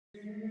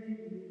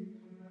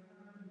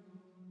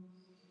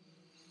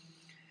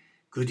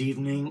Good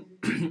evening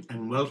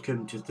and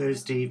welcome to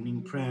Thursday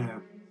evening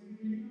prayer.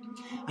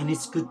 And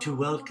it's good to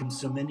welcome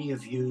so many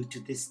of you to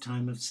this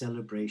time of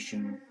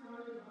celebration.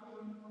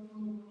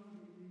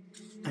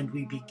 And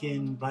we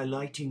begin by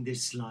lighting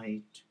this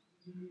light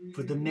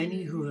for the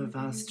many who have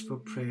asked for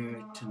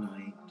prayer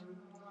tonight,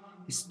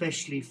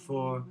 especially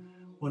for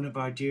one of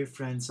our dear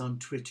friends on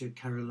Twitter,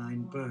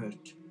 Caroline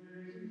Burt,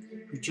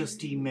 who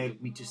just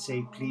emailed me to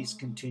say, please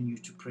continue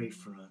to pray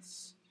for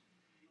us.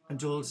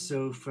 And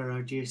also for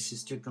our dear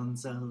Sister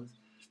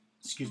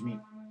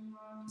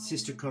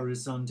Sister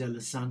Corazon de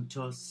los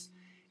Santos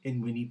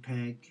in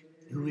Winnipeg,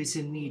 who is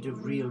in need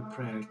of real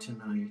prayer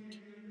tonight.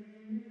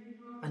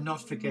 And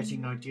not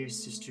forgetting our dear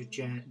Sister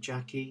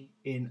Jackie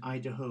in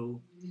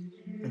Idaho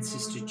and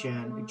Sister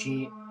Jane,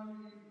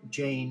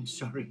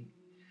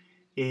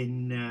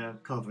 in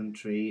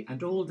Coventry,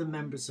 and all the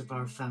members of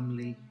our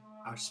family,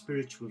 our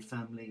spiritual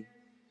family,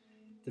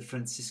 the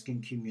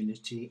Franciscan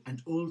community,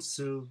 and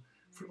also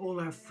for all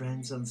our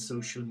friends on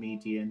social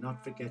media,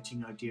 not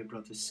forgetting our dear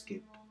brother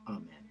Skip.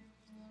 Amen.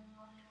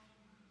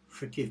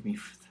 Forgive me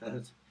for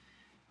that.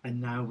 And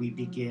now we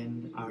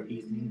begin our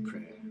evening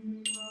prayer.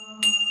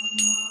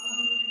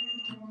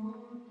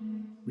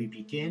 We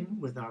begin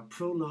with our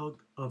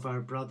prologue of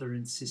our brother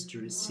and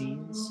sister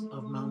Essenes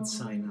of Mount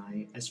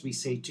Sinai, as we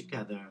say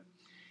together,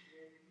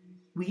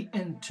 we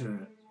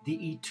enter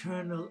the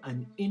eternal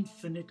and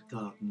infinite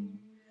garden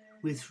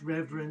with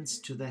reverence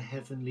to the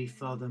Heavenly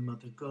Father,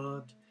 Mother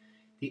God,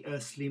 the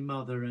earthly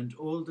Mother, and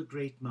all the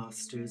great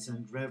masters,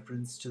 and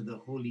reverence to the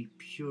holy,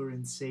 pure,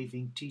 and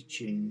saving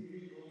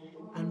teaching,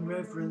 and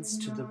reverence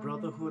to the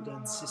brotherhood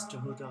and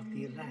sisterhood of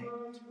the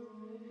elect.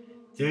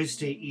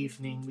 Thursday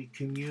evening we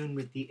commune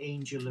with the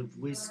Angel of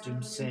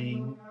Wisdom,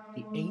 saying,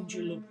 the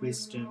Angel of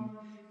Wisdom,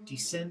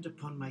 descend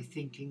upon my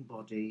thinking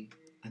body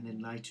and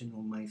enlighten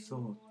all my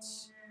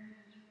thoughts.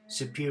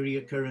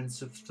 Superior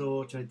currents of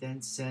thought are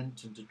then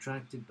sent and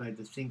attracted by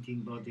the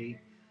thinking body,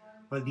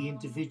 while the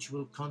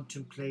individual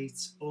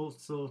contemplates all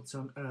thoughts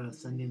on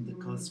earth and in the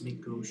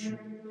cosmic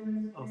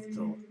ocean of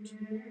thought.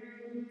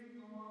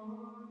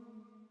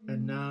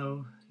 And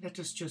now, let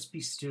us just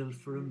be still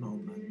for a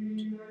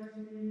moment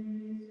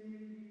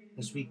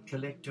as we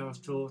collect our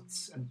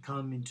thoughts and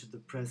come into the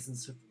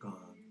presence of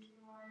God,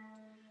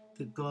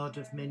 the God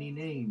of many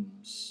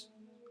names,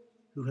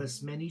 who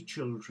has many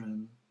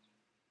children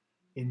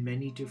in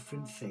many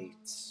different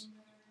faiths.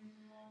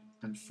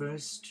 And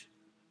first,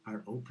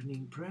 our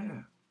opening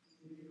prayer.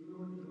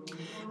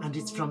 And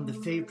it's from the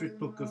favorite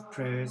book of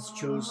prayers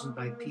chosen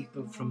by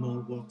people from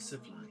all walks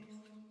of life.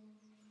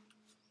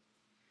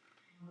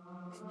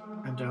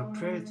 And our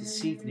prayer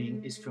this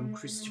evening is from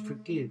Christopher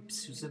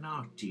Gibbs, who's an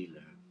art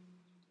dealer.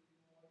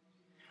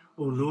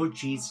 O Lord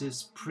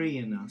Jesus, pray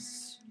in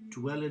us,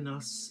 dwell in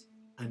us,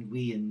 and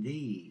we in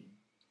thee.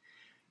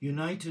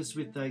 Unite us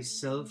with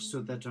thyself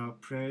so that our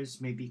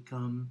prayers may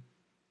become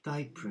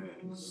thy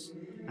prayers,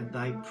 and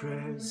thy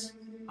prayers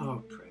our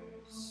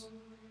prayers.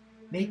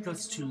 Make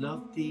us to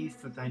love thee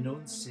for thine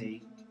own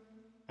sake,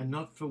 and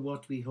not for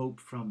what we hope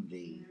from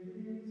thee.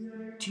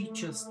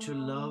 Teach us to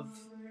love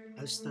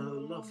as thou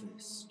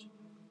lovest.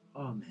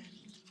 Amen.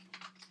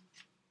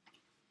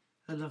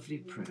 A lovely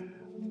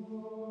prayer.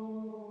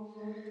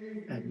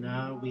 And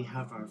now we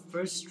have our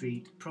first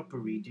proper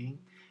reading,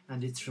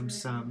 and it's from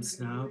Psalms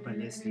now by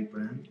Leslie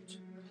Brandt,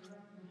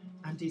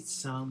 and it's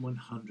Psalm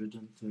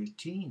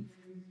 113.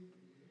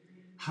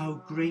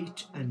 How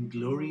great and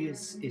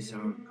glorious is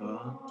our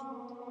God!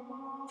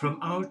 From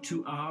hour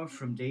to hour,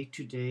 from day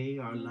to day,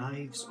 our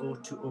lives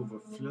ought to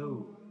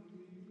overflow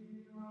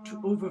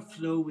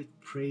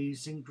with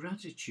praise and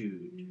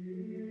gratitude.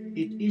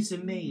 It is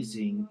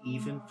amazing,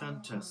 even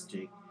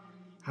fantastic,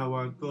 how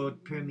our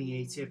God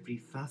permeates every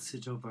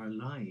facet of our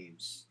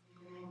lives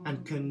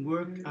and can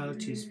work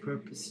out his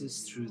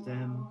purposes through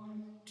them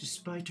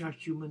despite our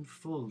human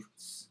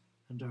faults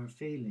and our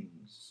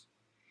failings.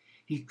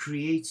 He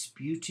creates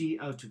beauty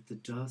out of the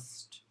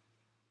dust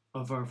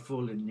of our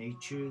fallen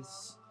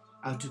natures,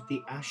 out of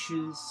the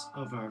ashes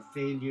of our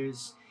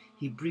failures.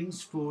 He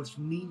brings forth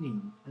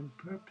meaning and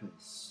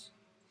purpose.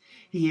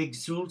 He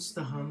exalts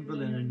the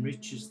humble and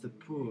enriches the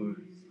poor.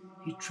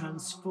 He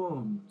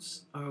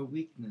transforms our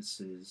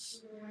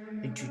weaknesses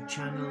into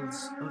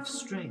channels of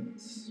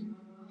strength.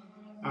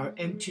 Our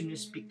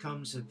emptiness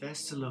becomes a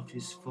vessel of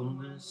his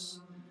fullness,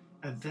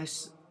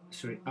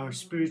 our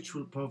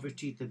spiritual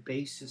poverty the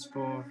basis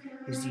for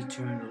his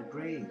eternal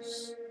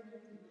grace.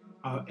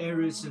 Our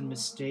errors and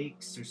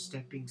mistakes are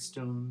stepping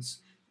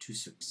stones to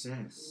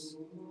success.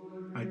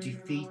 Our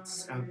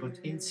defeats are but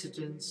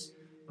incidents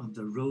on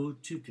the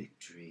road to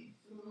victory.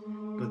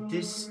 But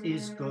this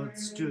is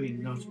God's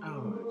doing, not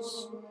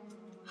ours.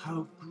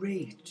 How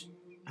great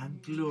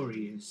and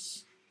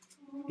glorious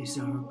is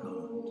our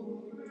God.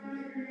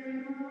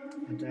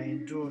 And I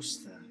endorse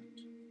that.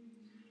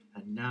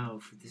 And now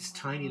for this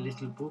tiny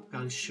little book,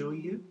 I'll show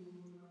you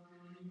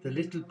the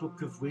little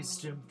book of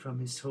wisdom from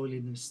His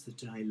Holiness the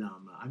Dalai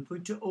Lama. I'm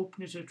going to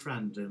open it at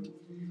random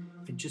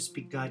and just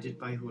be guided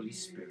by Holy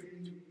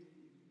Spirit.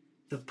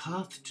 the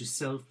path to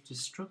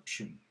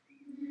self-destruction.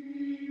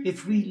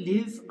 If we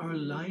live our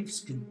lives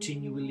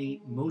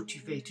continually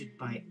motivated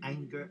by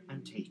anger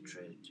and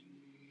hatred,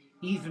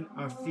 even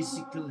our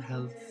physical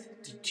health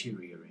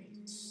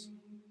deteriorates.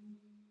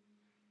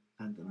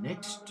 And the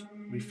next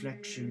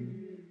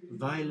reflection,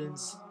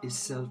 violence is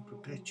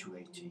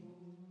self-perpetuating.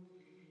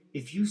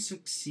 If you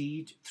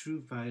succeed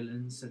through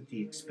violence at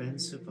the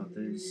expense of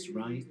others'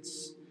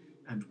 rights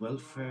and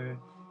welfare,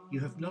 you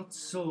have not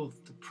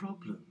solved the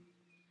problem,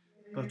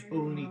 but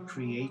only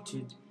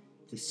created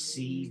the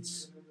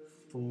seeds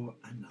for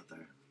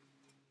another.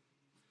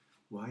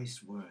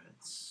 Wise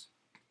words.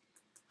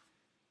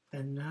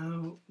 And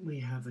now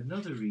we have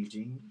another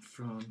reading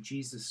from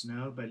Jesus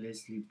Now by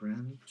Leslie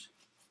Brandt.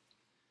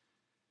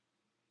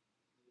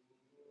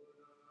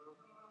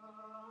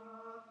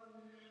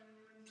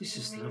 This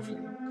is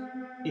lovely.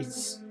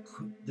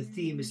 The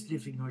theme is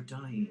living or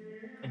dying,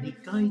 and he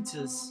guides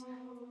us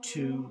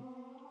to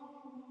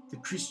the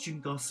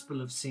Christian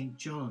Gospel of St.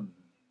 John,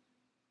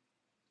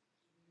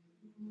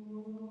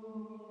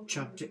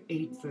 chapter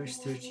 8, verse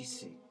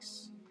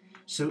 36.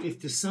 So if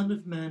the Son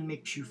of Man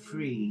makes you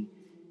free,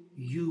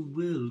 you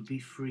will be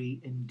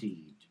free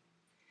indeed.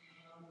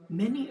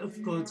 Many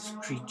of God's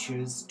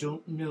creatures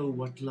don't know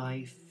what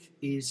life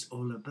is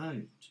all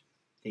about.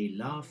 They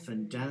laugh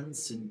and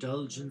dance,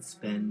 indulge and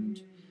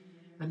spend,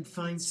 and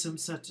find some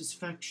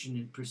satisfaction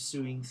in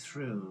pursuing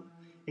thrill,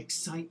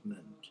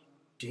 excitement,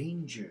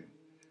 danger,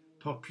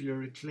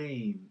 popular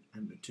acclaim,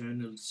 and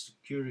maternal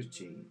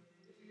security.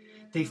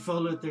 They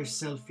follow their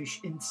selfish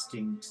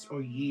instincts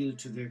or yield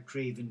to their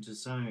craven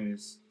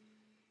desires.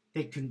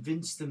 They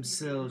convince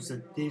themselves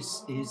that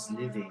this is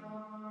living,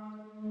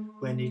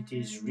 when it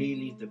is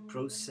really the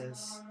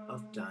process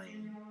of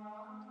dying.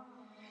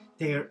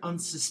 They are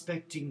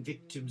unsuspecting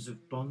victims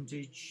of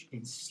bondage,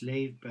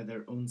 enslaved by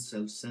their own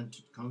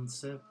self-centered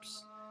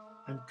concepts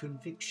and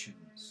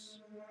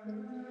convictions.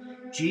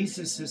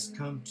 Jesus has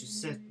come to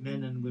set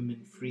men and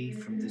women free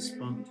from this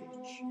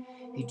bondage.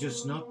 He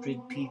does not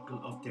rid people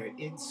of their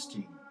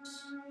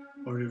instincts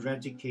or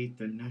eradicate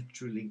their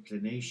natural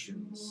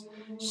inclinations,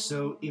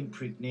 so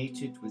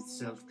impregnated with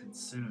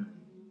self-concern.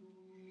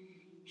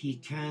 He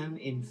can,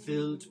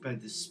 infilled by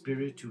the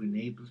Spirit who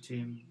enabled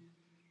him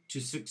to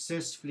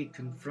successfully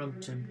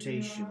confront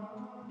temptation,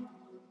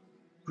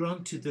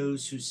 grant to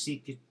those who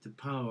seek it the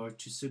power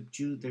to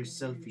subdue their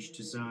selfish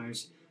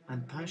desires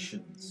and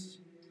passions,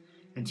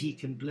 and he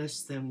can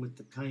bless them with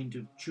the kind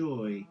of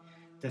joy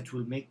that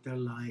will make their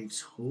lives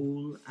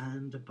whole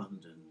and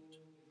abundant.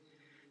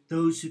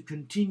 Those who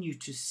continue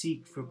to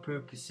seek for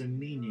purpose and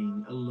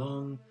meaning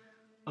along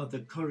other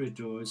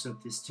corridors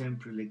of this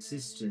temporal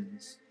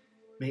existence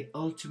may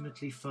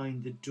ultimately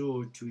find the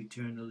door to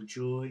eternal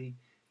joy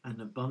and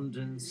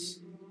abundance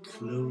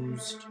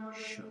closed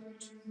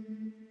shut.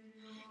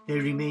 They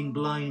remain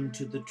blind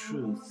to the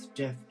truth,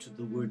 deaf to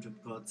the word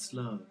of God's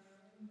love,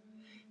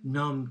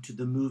 numb to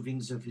the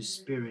movings of his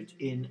Spirit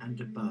in and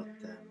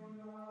about them.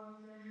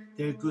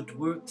 Their good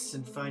works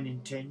and fine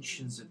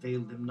intentions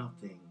avail them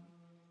nothing.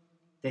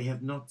 They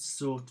have not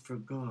sought for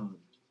God.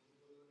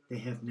 They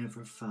have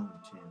never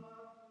found him.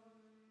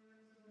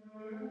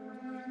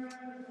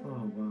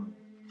 Oh, wow.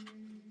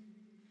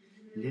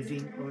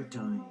 Living or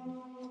dying.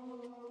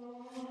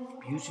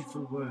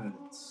 Beautiful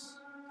words.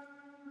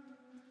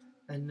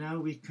 And now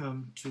we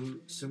come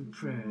to some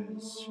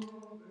prayers.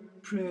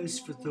 Prayers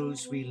for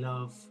those we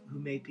love who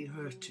may be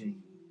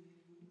hurting,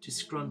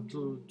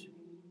 disgruntled,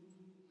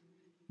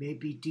 may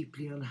be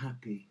deeply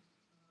unhappy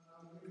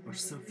or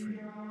suffering.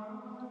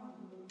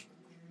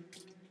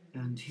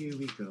 And here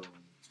we go.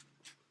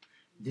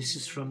 This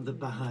is from the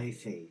Baha'i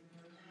Faith.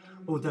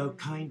 O thou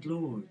kind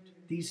Lord,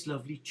 these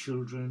lovely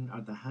children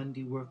are the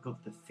handiwork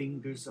of the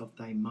fingers of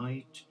thy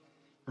might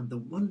and the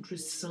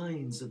wondrous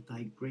signs of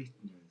thy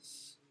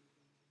greatness.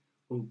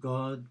 O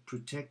God,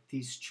 protect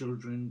these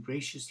children,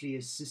 graciously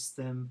assist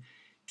them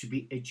to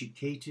be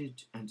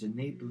educated and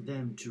enable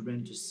them to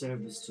render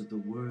service to the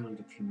world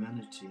of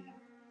humanity.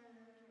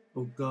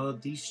 O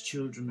God, these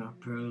children are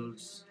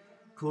pearls.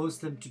 Cause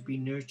them to be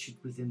nurtured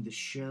within the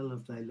shell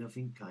of thy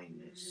loving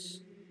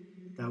kindness.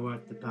 Thou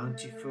art the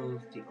bountiful,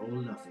 the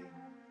all-loving,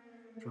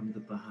 from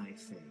the Baha'i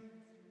Faith.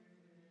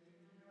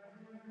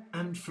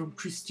 And from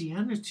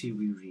Christianity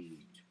we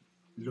read,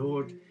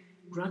 Lord,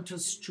 grant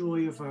us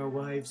joy of our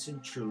wives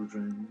and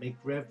children, make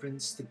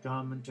reverence the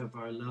garment of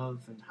our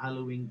love, and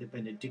hallowing the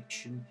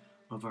benediction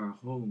of our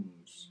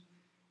homes.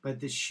 By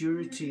the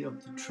surety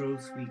of the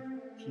troth we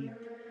keep,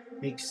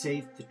 make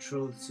safe the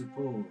troths of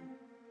all.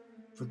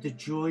 For the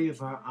joy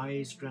of our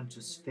eyes grant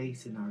us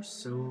faith in our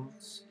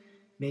souls,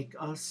 make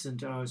us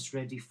and ours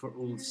ready for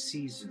all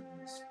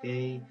seasons,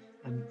 gay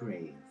and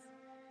grave.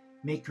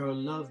 Make our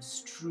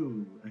loves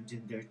true, and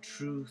in their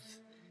truth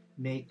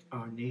make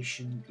our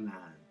nation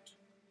glad.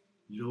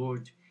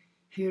 Lord,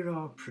 hear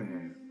our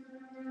prayer.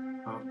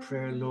 Our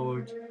prayer,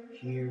 Lord,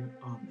 hear.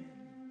 Amen.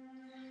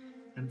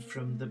 And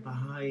from the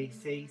Baha'i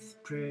Faith,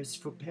 prayers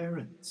for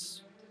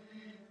parents.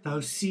 Thou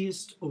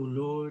seest, O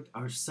Lord,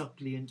 our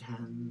suppliant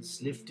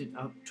hands lifted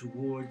up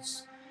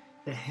towards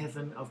the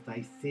heaven of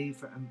thy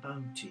favour and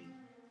bounty.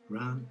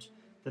 Grant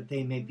that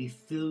they may be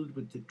filled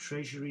with the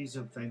treasuries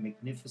of thy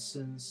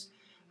magnificence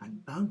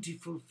and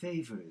bountiful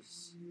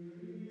favours.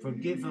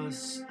 Forgive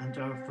us and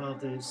our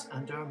fathers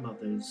and our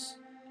mothers,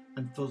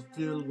 and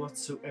fulfill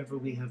whatsoever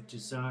we have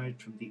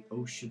desired from the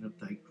ocean of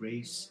thy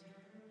grace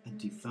and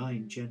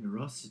divine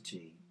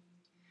generosity.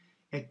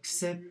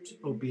 Accept,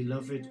 O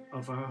beloved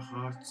of our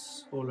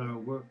hearts, all our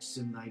works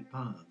in thy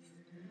path.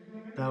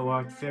 Thou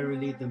art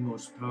verily the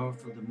most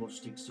powerful, the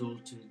most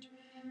exalted,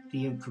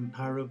 the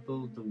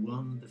incomparable, the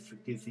one, the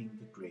forgiving,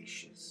 the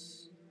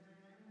gracious.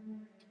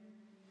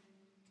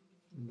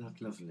 Isn't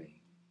that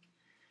lovely?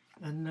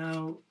 And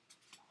now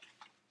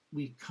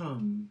we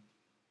come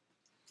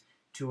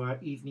to our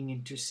evening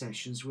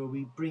intercessions, where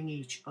we bring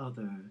each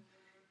other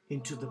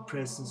into the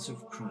presence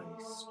of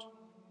Christ.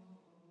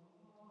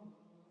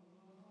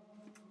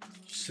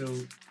 So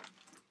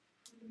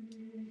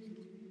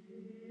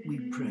we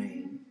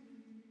pray.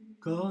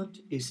 God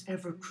is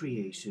ever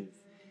creative.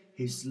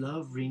 His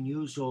love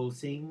renews all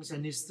things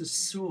and is the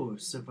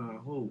source of our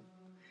hope.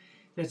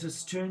 Let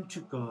us turn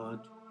to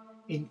God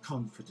in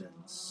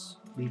confidence.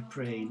 We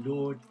pray,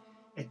 Lord,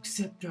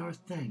 accept our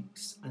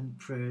thanks and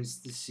prayers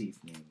this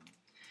evening.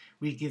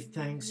 We give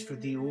thanks for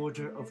the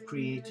order of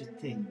created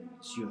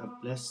things. You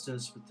have blessed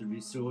us with the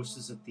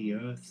resources of the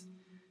earth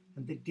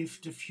and the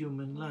gift of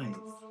human life.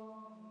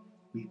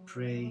 We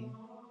pray,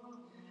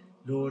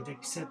 Lord,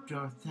 accept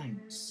our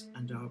thanks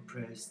and our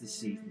prayers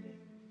this evening.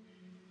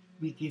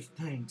 We give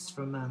thanks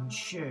for man's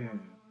share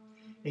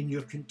in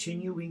your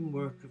continuing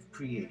work of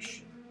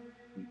creation.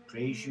 We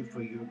praise you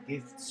for your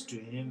gifts to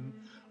him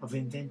of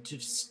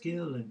inventive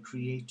skill and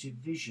creative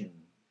vision.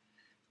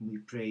 And we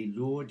pray,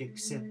 Lord,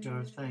 accept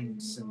our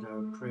thanks and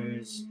our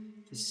prayers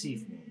this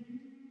evening.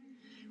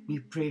 We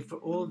pray for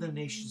all the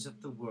nations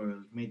of the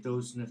world. May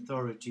those in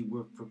authority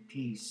work for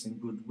peace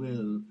and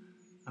goodwill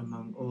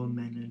among all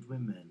men and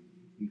women.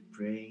 We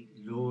pray,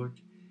 Lord,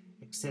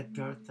 accept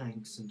our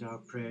thanks and our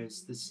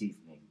prayers this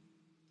evening.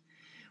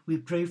 We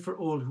pray for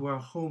all who are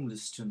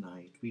homeless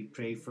tonight. We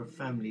pray for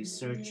families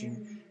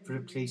searching for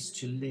a place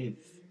to live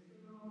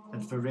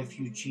and for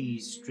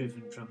refugees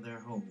driven from their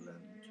homeland.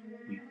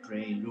 We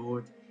pray,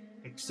 Lord,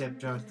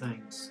 accept our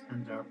thanks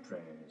and our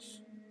prayers.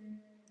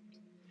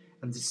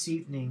 And this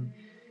evening,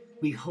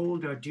 we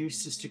hold our dear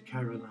sister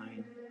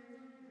Caroline,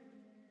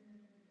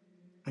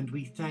 and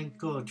we thank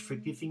God for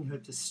giving her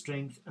the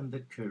strength and the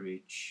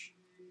courage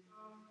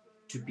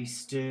to be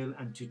still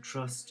and to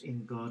trust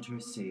in God, her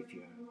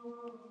Saviour.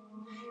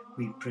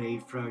 We pray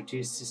for our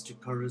dear sister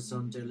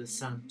Corazon de los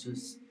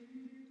Santos,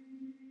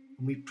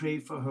 and we pray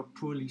for her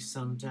poorly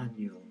son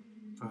Daniel,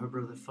 for her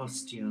brother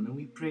Faustian, and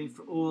we pray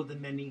for all the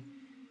many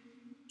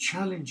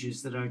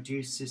challenges that our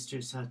dear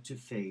sisters had to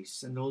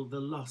face and all the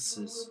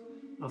losses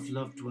of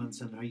loved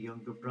ones and our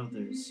younger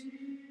brothers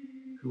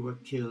who were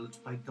killed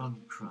by gun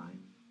crime.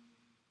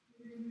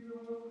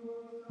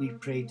 We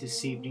pray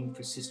this evening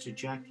for Sister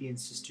Jackie and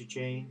Sister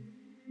Jane,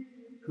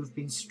 who've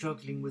been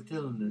struggling with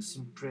illness,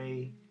 and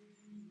pray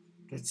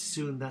that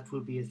soon that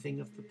will be a thing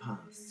of the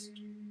past.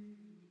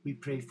 We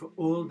pray for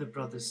all the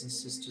brothers and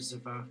sisters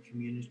of our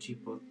community,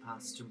 both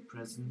past and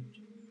present.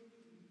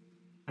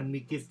 And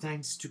we give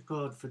thanks to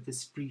God for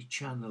this free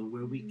channel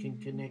where we can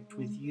connect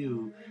with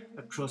you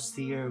across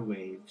the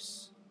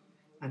airwaves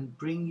and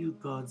bring you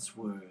God's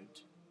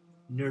word,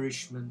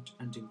 nourishment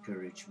and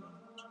encouragement.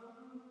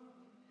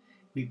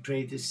 We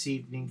pray this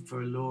evening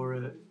for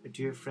Laura, a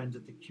dear friend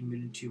of the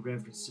community,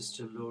 Reverend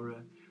Sister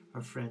Laura,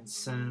 her friend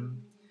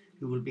Sam,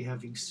 who will be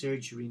having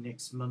surgery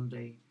next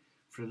Monday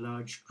for a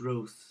large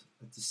growth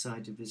at the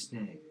side of his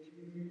neck.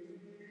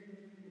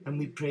 And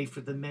we pray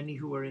for the many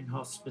who are in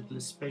hospital,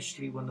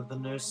 especially one of the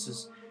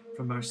nurses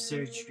from our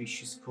surgery,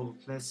 she's called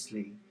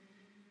Leslie,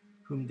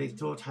 whom they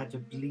thought had a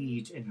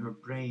bleed in her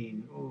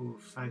brain,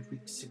 5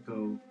 weeks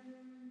ago.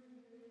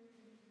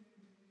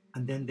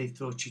 And then they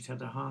thought she'd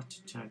had a heart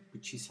attack,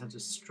 but she's had a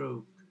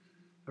stroke,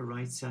 a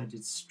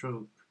right-sided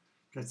stroke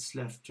that's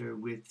left her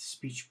with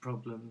speech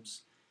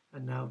problems.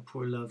 And now,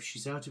 poor love,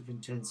 she's out of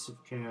intensive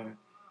care,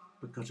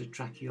 but got a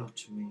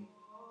tracheotomy.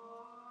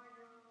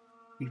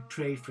 We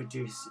pray for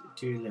dear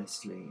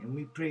Leslie, and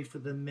we pray for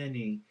the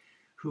many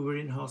who are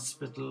in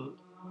hospital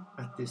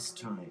at this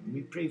time.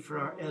 We pray for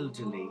our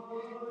elderly,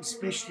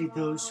 especially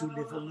those who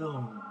live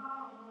alone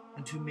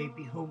and who may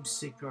be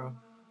homesick or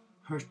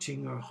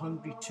hurting or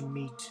hungry to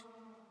meet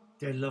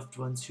their loved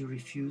ones who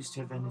refuse to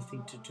have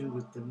anything to do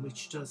with them,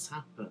 which does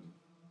happen.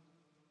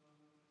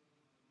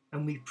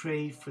 And we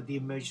pray for the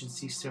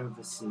emergency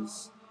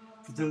services,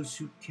 for those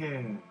who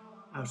care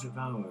out of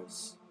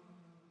hours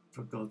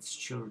for God's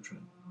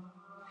children.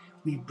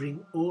 We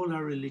bring all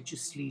our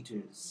religious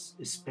leaders,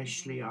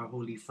 especially our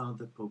Holy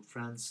Father Pope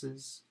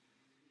Francis,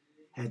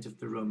 head of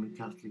the Roman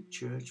Catholic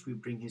Church. We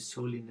bring His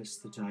Holiness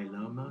the Dalai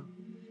Lama,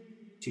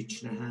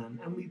 Thich Nhat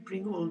Hanh, and we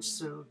bring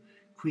also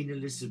Queen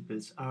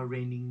Elizabeth, our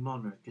reigning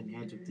monarch and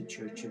head of the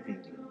Church of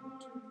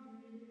England.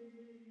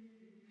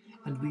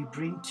 And we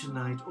bring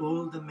tonight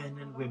all the men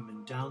and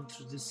women down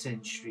through the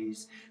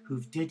centuries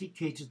who've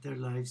dedicated their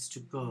lives to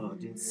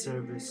God in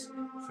service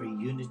for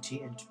unity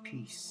and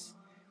peace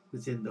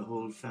within the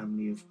whole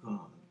family of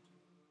God.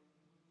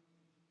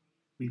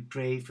 We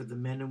pray for the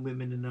men and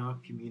women in our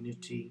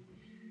community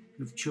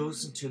who've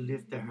chosen to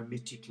live their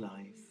hermitic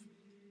life,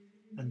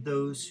 and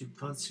those who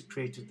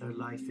consecrated their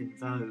life in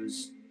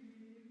vows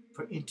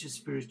for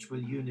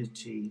interspiritual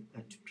unity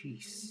and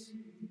peace.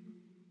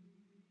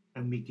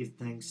 And we give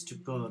thanks to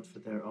God for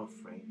their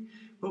offering.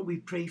 But we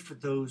pray for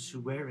those who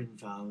were in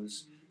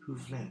vows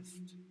who've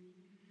left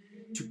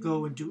to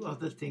go and do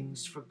other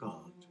things for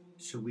God.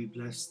 So we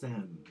bless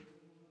them.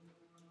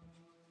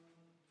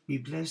 We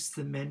bless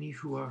the many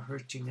who are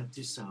hurting at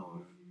this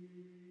hour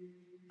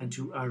and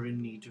who are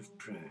in need of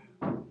prayer.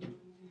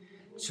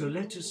 So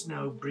let us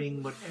now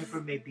bring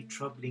whatever may be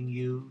troubling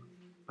you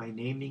by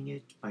naming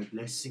it, by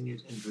blessing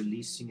it, and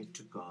releasing it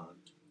to God.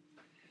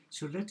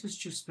 So let us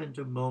just spend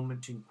a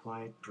moment in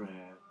quiet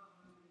prayer.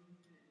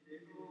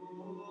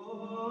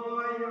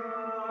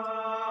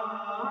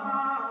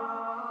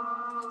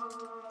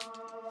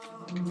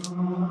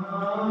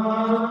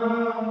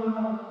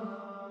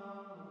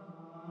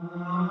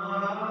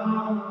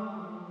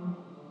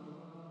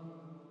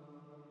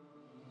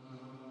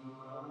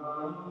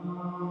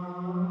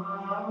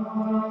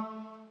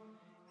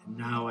 And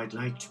now I'd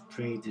like to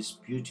pray this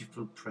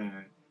beautiful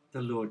prayer,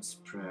 the Lord's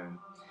Prayer.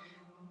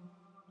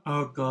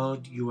 Our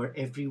God, you are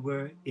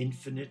everywhere,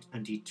 infinite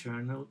and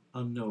eternal,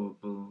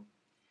 unknowable.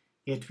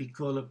 Yet we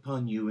call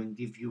upon you and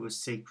give you a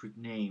sacred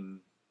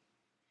name.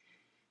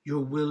 Your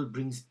will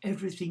brings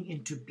everything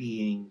into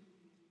being,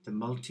 the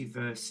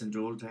multiverse and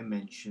all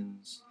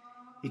dimensions.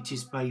 It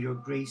is by your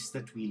grace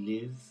that we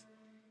live.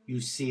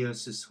 You see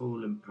us as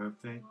whole and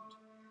perfect.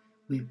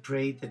 We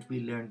pray that we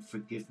learn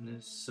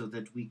forgiveness so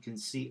that we can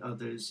see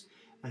others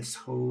as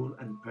whole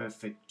and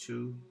perfect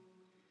too.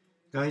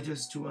 Guide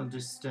us to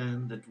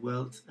understand that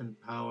wealth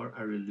and power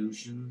are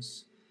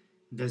illusions,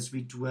 and as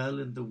we dwell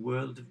in the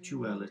world of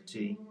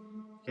duality,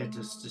 let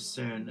us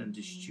discern and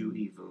eschew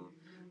evil,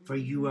 for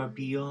you are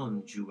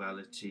beyond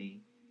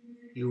duality.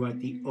 You are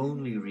the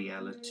only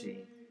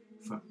reality,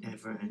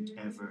 forever and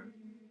ever.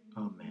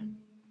 Amen.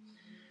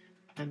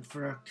 And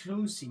for our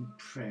closing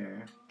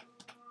prayer,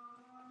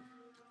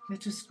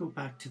 let us go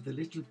back to the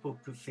little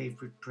book of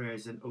favorite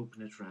prayers and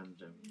open at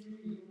random.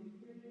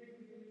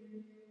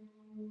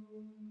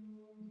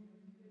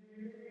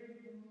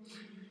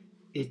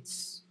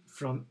 It's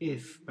from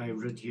If by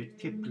Rudyard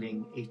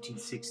Kipling,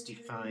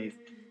 1865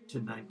 to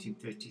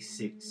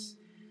 1936,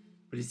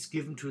 but it's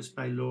given to us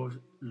by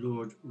Lord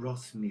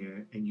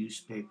Rothmere, a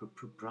newspaper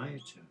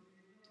proprietor.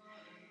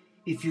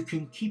 If you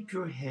can keep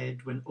your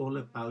head when all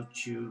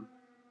about you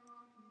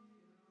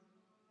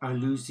are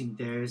losing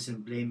theirs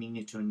and blaming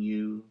it on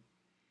you,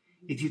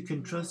 if you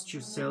can trust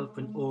yourself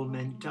when all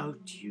men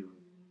doubt you,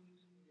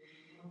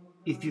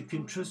 if you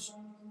can trust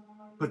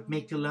but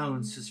make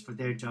allowances for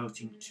their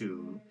doubting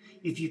too,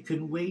 if you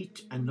can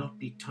wait and not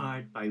be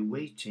tired by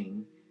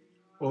waiting,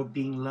 or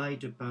being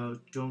lied about,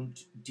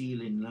 don't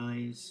deal in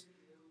lies,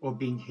 or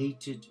being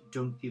hated,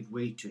 don't give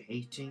way to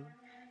hating,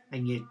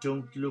 and yet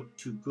don't look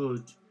too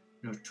good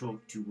nor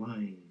talk too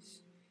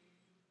wise.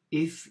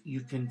 If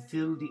you can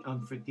fill the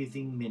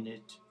unforgiving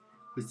minute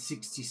with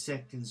 60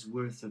 seconds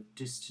worth of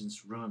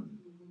distance run,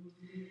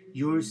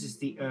 yours is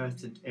the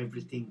earth and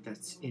everything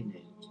that's in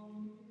it,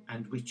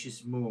 and which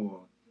is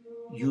more,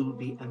 you'll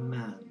be a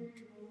man,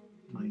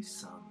 my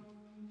son.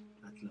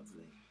 That's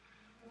lovely.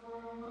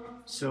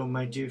 So,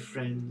 my dear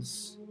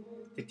friends,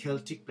 the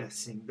Celtic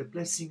blessing, the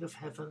blessing of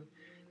heaven,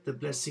 the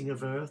blessing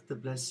of earth, the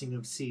blessing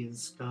of sea and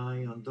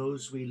sky on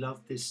those we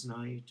love this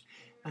night,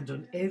 and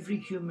on every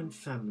human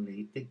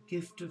family, the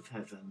gift of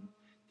heaven,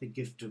 the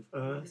gift of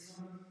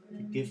earth,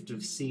 the gift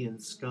of sea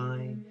and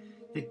sky,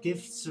 the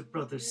gifts of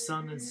brother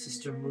sun and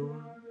sister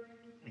moon,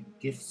 and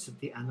gifts of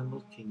the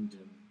animal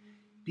kingdom,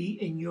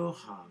 be in your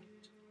heart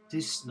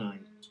this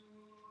night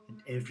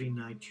and every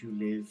night you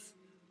live.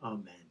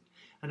 Amen.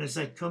 And as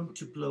I come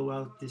to blow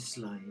out this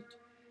light,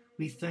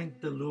 we thank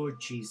the Lord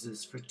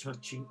Jesus for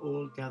touching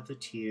all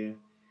gathered here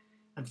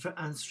and for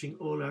answering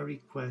all our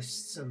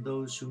requests and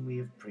those whom we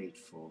have prayed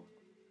for.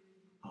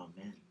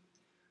 Amen.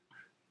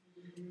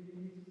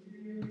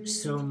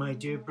 So, my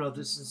dear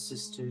brothers and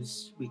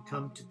sisters, we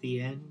come to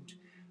the end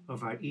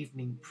of our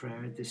evening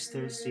prayer this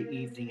Thursday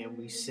evening, and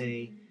we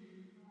say,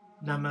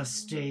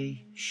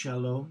 Namaste,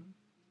 Shalom,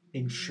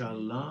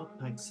 Inshallah,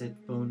 Paxet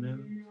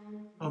Bonum,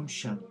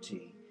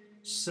 OmShanti,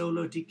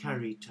 Solo di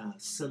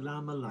Caritas,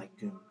 Salam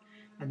Alaikum,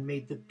 and may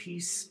the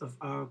peace of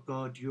our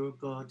God, your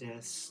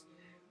Goddess,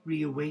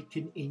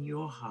 reawaken in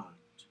your heart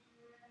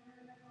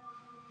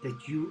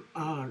that you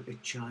are a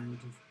child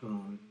of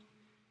God,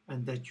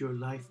 and that your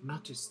life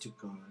matters to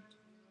God,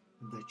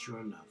 and that you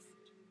are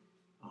loved.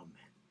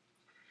 Amen.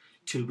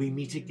 Till we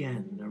meet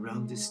again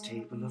around this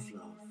table of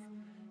love,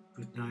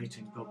 good night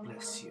and God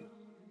bless you.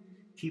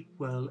 Keep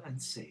well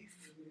and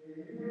safe.